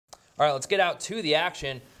All right, let's get out to the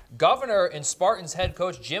action. Governor and Spartans head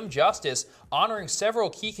coach Jim Justice honoring several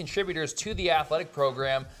key contributors to the athletic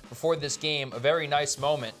program before this game. A very nice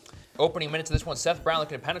moment. Opening minutes of this one, Seth Brown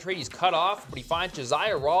looking to penetrate. He's cut off, but he finds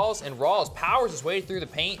Josiah Rawls, and Rawls powers his way through the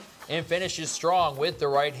paint and finishes strong with the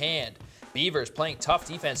right hand. Beavers playing tough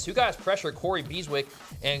defense. Two guys pressure Corey Beeswick,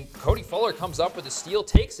 and Cody Fuller comes up with a steal,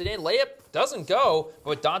 takes it in. Layup doesn't go,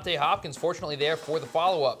 but Dante Hopkins fortunately there for the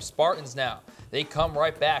follow-up. Spartans now, they come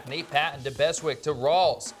right back. Nate Patton to Beswick to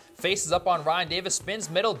Rawls. Faces up on Ryan Davis, spins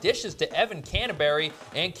middle, dishes to Evan Canterbury,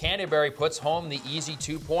 and Canterbury puts home the easy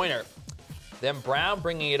two-pointer. Then Brown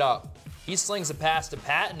bringing it up. He slings a pass to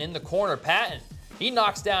Patton in the corner. Patton, he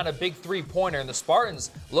knocks down a big three-pointer, and the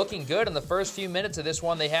Spartans looking good in the first few minutes of this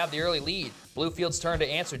one. They have the early lead. Bluefield's turn to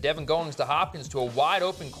answer. Devin Goings to Hopkins to a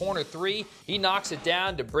wide-open corner three. He knocks it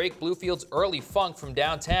down to break Bluefield's early funk from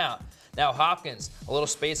downtown. Now Hopkins, a little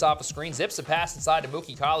space off a screen, zips a pass inside to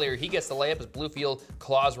Mookie Collier. He gets the layup as Bluefield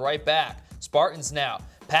claws right back. Spartans now.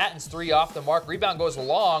 Patton's three off the mark. Rebound goes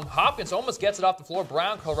long. Hopkins almost gets it off the floor.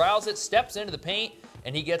 Brown corrals it, steps into the paint,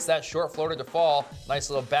 and he gets that short floater to fall. Nice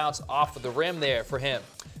little bounce off of the rim there for him.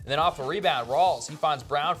 And then off a rebound, Rawls, he finds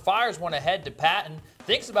Brown, fires one ahead to Patton,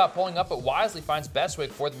 thinks about pulling up, but wisely finds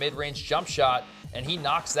Beswick for the mid-range jump shot, and he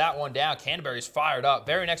knocks that one down. Canterbury's fired up.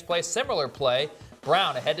 Very next play, similar play.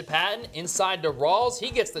 Brown ahead to Patton, inside to Rawls.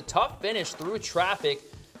 He gets the tough finish through traffic,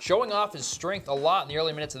 showing off his strength a lot in the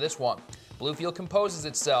early minutes of this one. Bluefield composes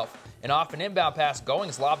itself, and off an inbound pass,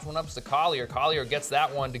 Goings lobs one up to Collier. Collier gets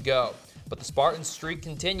that one to go. But the Spartans' streak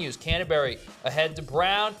continues. Canterbury ahead to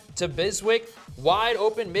Brown, to Biswick. Wide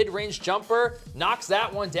open mid-range jumper, knocks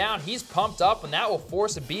that one down. He's pumped up, and that will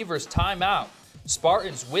force a Beavers timeout.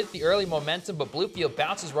 Spartans with the early momentum, but Bluefield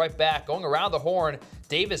bounces right back. Going around the horn,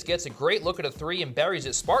 Davis gets a great look at a three and buries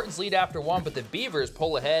it. Spartans lead after one, but the Beavers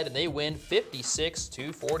pull ahead, and they win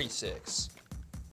 56-46.